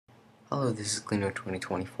Hello, this is Cleano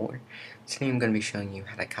 2024. Today I'm going to be showing you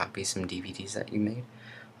how to copy some DVDs that you made.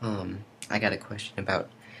 I got a question about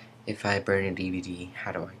if I burn a DVD,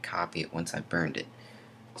 how do I copy it once I've burned it?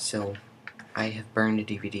 So, I have burned a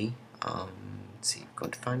DVD. Let's see, go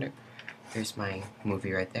to Finder. Here's my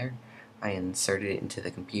movie right there. I inserted it into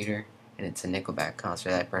the computer, and it's a Nickelback concert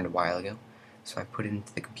that I burned a while ago. So I put it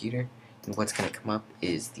into the computer, and what's going to come up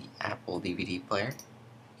is the Apple DVD player.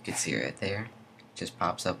 You can see it right there. Just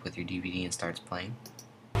pops up with your DVD and starts playing.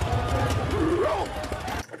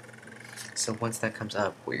 So once that comes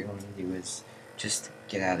up, what you're going to do is just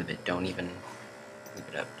get out of it. Don't even leave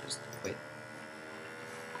it up. Just wait.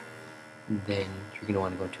 And then you're going to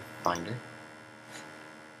want to go to Finder.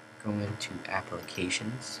 Go into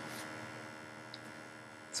Applications.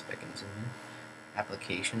 Let's see if I can zoom in.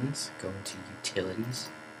 Applications. Go into Utilities.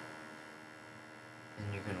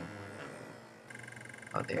 And you're going to want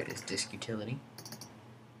to... Oh, there it is. Disk Utility.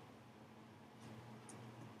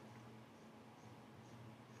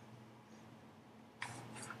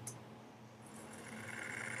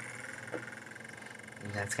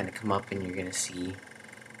 And that's going to come up and you're going to see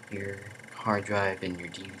your hard drive and your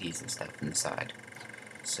DVDs and stuff on the side.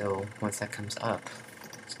 So once that comes up,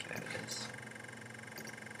 let's get out of this.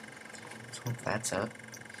 So once that's up,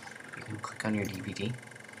 you can click on your DVD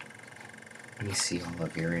and you see all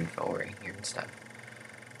of your info right here and stuff.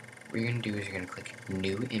 What you're going to do is you're going to click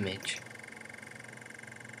New Image,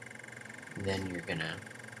 and then you're going to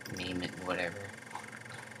name it whatever.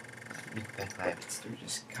 Nickelback Live, it's through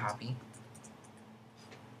just copy.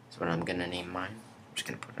 That's what I'm going to name mine. I'm just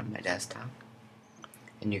going to put it on my desktop.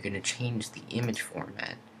 And you're going to change the image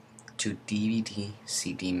format to DVD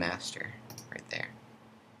CD master right there.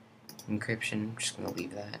 Encryption, I'm just going to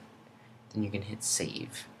leave that. Then you can hit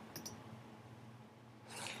save.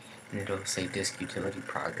 And it'll say disk utility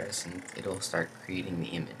progress, and it'll start creating the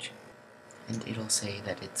image. And it'll say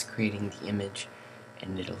that it's creating the image,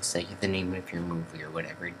 and it'll say the name of your movie or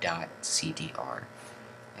whatever, .cdr.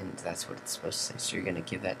 And that's what it's supposed to say. So you're going to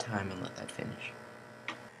give that time and let that finish.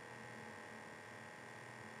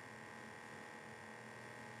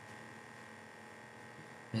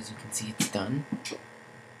 As you can see, it's done.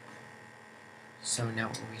 So now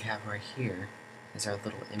what we have right here is our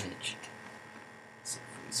little image. So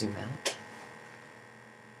if we zoom out,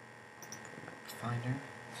 Finder,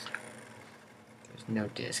 there's no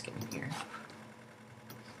disk in here.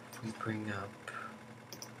 If we bring up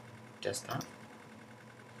desktop,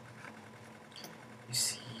 you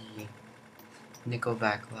see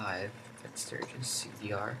Nickelback Live, that's Sturgis,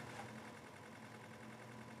 CDR.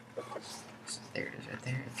 So there it is right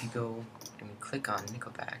there. If you go and click on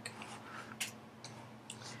Nickelback,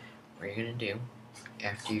 what you're going to do,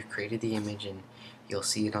 after you've created the image, and you'll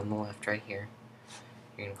see it on the left right here,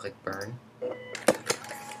 you're going to click Burn.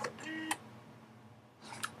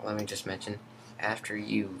 Let me just mention, after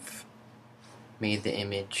you've made the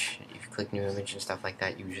image, you've clicked New Image and stuff like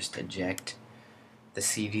that, you just eject the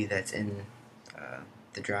CD that's in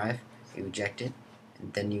the drive, you eject it,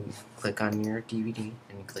 and then you click on your DVD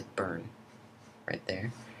and you click Burn right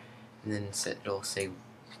there, and then it'll say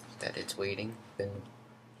that it's waiting. Then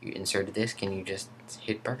you insert a disk and you just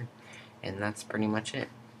hit Burn, and that's pretty much it.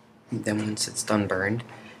 Then once it's done burned,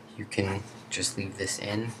 you can just leave this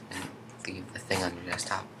in and leave the thing on your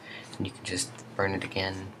desktop, and you can just burn it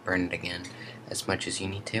again as much as you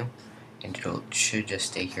need to, and it should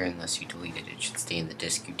just stay here unless you delete it. It should stay in the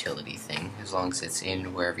disk utility thing as long as it's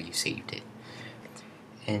in wherever you saved it.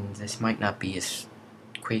 And this might not be as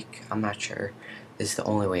quick, I'm not sure. This is the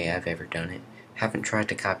only way I've ever done it. Haven't tried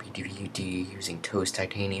to copy DVD using Toast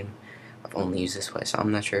Titanium. I've only used this way, so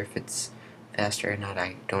I'm not sure if it's faster or not.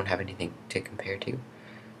 I don't have anything to compare to.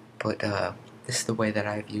 But this is the way that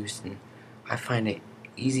I've used, and I find it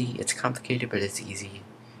easy. It's complicated, but it's easy.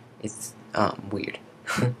 It's weird.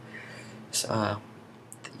 So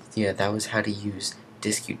yeah, that was how to use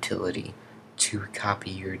disk utility to copy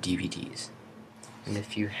your DVDs. And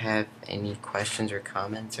if you have any questions or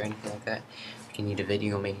comments or anything like that, if you need a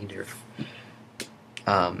video made, or if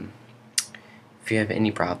you have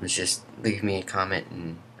any problems, just leave me a comment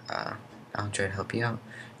and I'll try to help you out.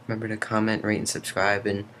 Remember to comment, rate, and subscribe,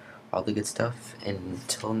 and all the good stuff. And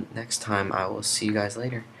until next time, I will see you guys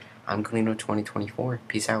later. I'm Cleano 2024.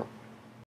 Peace out.